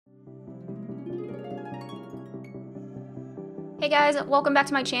Hey guys, welcome back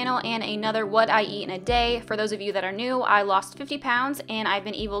to my channel and another what I eat in a day. For those of you that are new, I lost 50 pounds and I've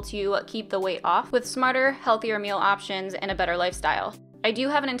been able to keep the weight off with smarter, healthier meal options and a better lifestyle. I do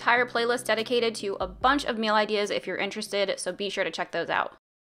have an entire playlist dedicated to a bunch of meal ideas if you're interested, so be sure to check those out.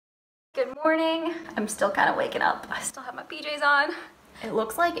 Good morning. I'm still kind of waking up. I still have my PJs on. It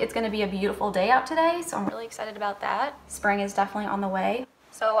looks like it's going to be a beautiful day out today, so I'm really excited about that. Spring is definitely on the way.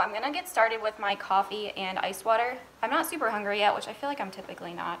 So I'm gonna get started with my coffee and ice water. I'm not super hungry yet, which I feel like I'm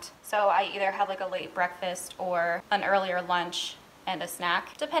typically not. So I either have like a late breakfast or an earlier lunch and a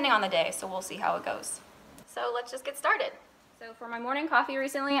snack, depending on the day, so we'll see how it goes. So let's just get started. So for my morning coffee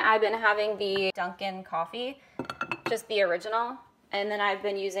recently, I've been having the Dunkin' coffee, just the original. And then I've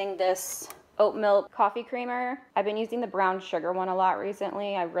been using this oat milk coffee creamer. I've been using the brown sugar one a lot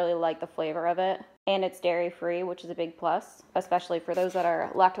recently. I really like the flavor of it. And it's dairy-free, which is a big plus, especially for those that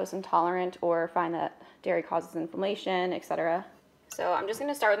are lactose intolerant or find that dairy causes inflammation, etc. So I'm just going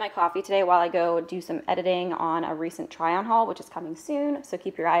to start with my coffee today while I go do some editing on a recent try-on haul, which is coming soon, so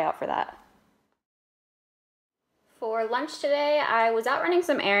keep your eye out for that. For lunch today, I was out running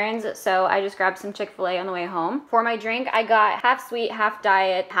some errands, so I just grabbed some Chick-fil-A on the way home. For my drink, I got half sweet, half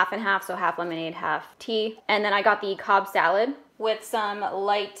diet, half and half, so half lemonade, half tea. And then I got the Cobb salad with some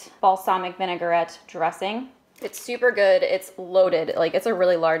light balsamic vinaigrette dressing. It's super good. It's loaded. Like, it's a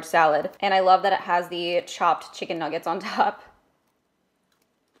really large salad. And I love that it has the chopped chicken nuggets on top.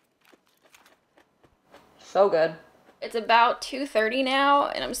 So good. It's about 2:30 now,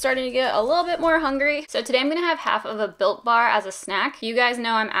 and I'm starting to get a little bit more hungry. So today I'm gonna have half of a Built bar as a snack. You guys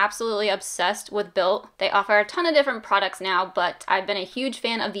know I'm absolutely obsessed with Built. They offer a ton of different products now, but I've been a huge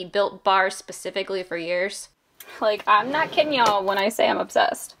fan of the Built bar specifically for years. Like, I'm not kidding y'all when I say I'm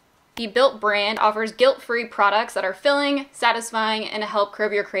obsessed. The Built brand offers guilt-free products that are filling, satisfying, and help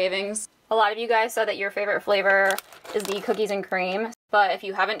curb your cravings. A lot of you guys said that your favorite flavor is the cookies and cream, but if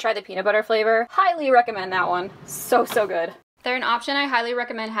you haven't tried the peanut butter flavor, highly recommend that one. So good. They're an option I highly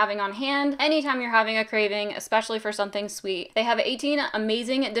recommend having on hand anytime you're having a craving, especially for something sweet. They have 18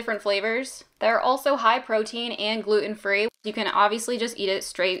 amazing different flavors. They're also high protein and gluten-free. You can obviously just eat it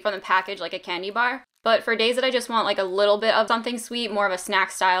straight from the package like a candy bar. But for days that I just want like a little bit of something sweet, more of a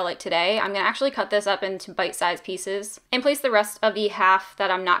snack style like today, I'm gonna actually cut this up into bite-sized pieces and place the rest of the half that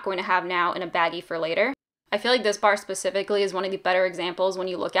I'm not going to have now in a baggie for later. I feel like this bar specifically is one of the better examples. When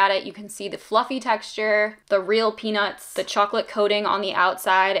you look at it, you can see the fluffy texture, the real peanuts, the chocolate coating on the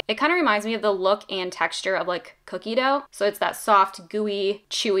outside. It kind of reminds me of the look and texture of like cookie dough. So it's that soft, gooey,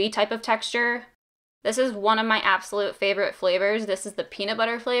 chewy type of texture. This is one of my absolute favorite flavors. This is the peanut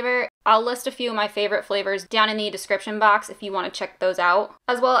butter flavor. I'll list a few of my favorite flavors down in the description box if you want to check those out,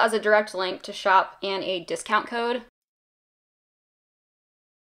 as well as a direct link to shop and a discount code.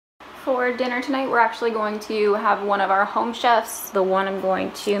 For dinner tonight, we're actually going to have one of our home chefs. The one I'm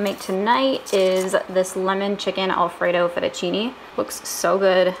going to make tonight is this lemon chicken Alfredo fettuccine. Looks so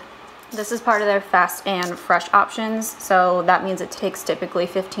good. This is part of their fast and fresh options, so that means it takes typically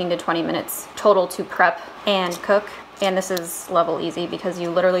 15 to 20 minutes total to prep and cook. And this is level easy because you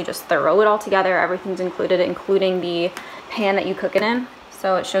literally just throw it all together. Everything's included, including the pan that you cook it in.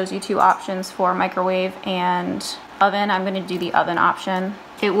 So it shows you two options for microwave and oven. I'm gonna do the oven option.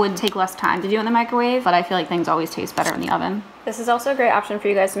 It would take less time to do in the microwave, but I feel like things always taste better in the oven. This is also a great option for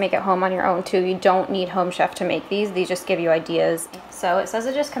you guys to make at home on your own too. You don't need Home Chef to make these. These just give you ideas. So it says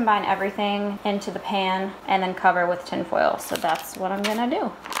to just combine everything into the pan and then cover with tin foil. So that's what I'm gonna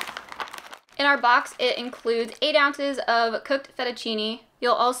do. In our box, it includes 8 ounces of cooked fettuccine.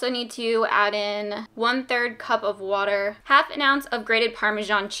 You'll also need to add in 1/3 cup of water, half an ounce of grated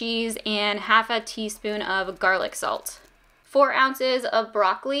Parmesan cheese, and half a teaspoon of garlic salt. 4 ounces of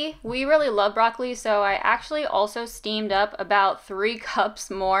broccoli. We really love broccoli, so I actually also steamed up about 3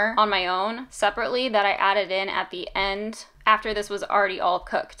 cups more on my own separately that I added in at the end after this was already all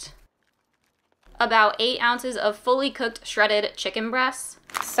cooked. About 8 ounces of fully cooked shredded chicken breasts.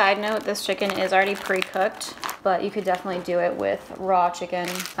 Side note, this chicken is already pre-cooked, but you could definitely do it with raw chicken.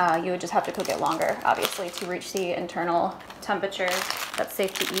 You would just have to cook it longer, obviously, to reach the internal temperature that's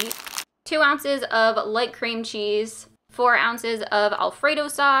safe to eat. 2 ounces of light cream cheese, 4 ounces of Alfredo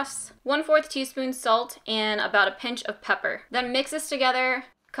sauce, 1/4 teaspoon salt, and about a pinch of pepper. Then mix this together,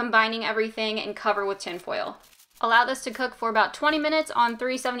 combining everything, and cover with tin foil. Allow this to cook for about 20 minutes on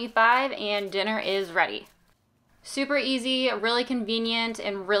 375, and dinner is ready. Super easy, really convenient,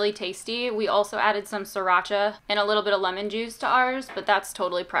 and really tasty. We also added some sriracha and a little bit of lemon juice to ours, but that's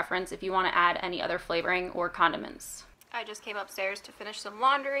totally preference if you want to add any other flavoring or condiments. I just came upstairs to finish some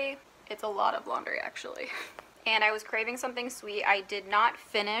laundry. It's a lot of laundry, actually. and I was craving something sweet. I did not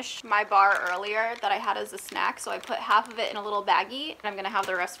finish my bar earlier that I had as a snack, so I put half of it in a little baggie, and I'm gonna have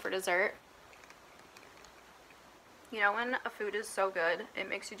the rest for dessert. You know when a food is so good, it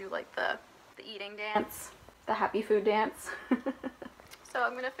makes you do like the eating dance, the happy food dance. So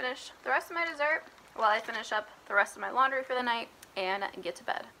I'm gonna finish the rest of my dessert while I finish up the rest of my laundry for the night and get to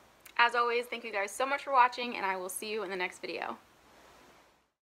bed. As always, thank you guys so much for watching, and I will see you in the next video.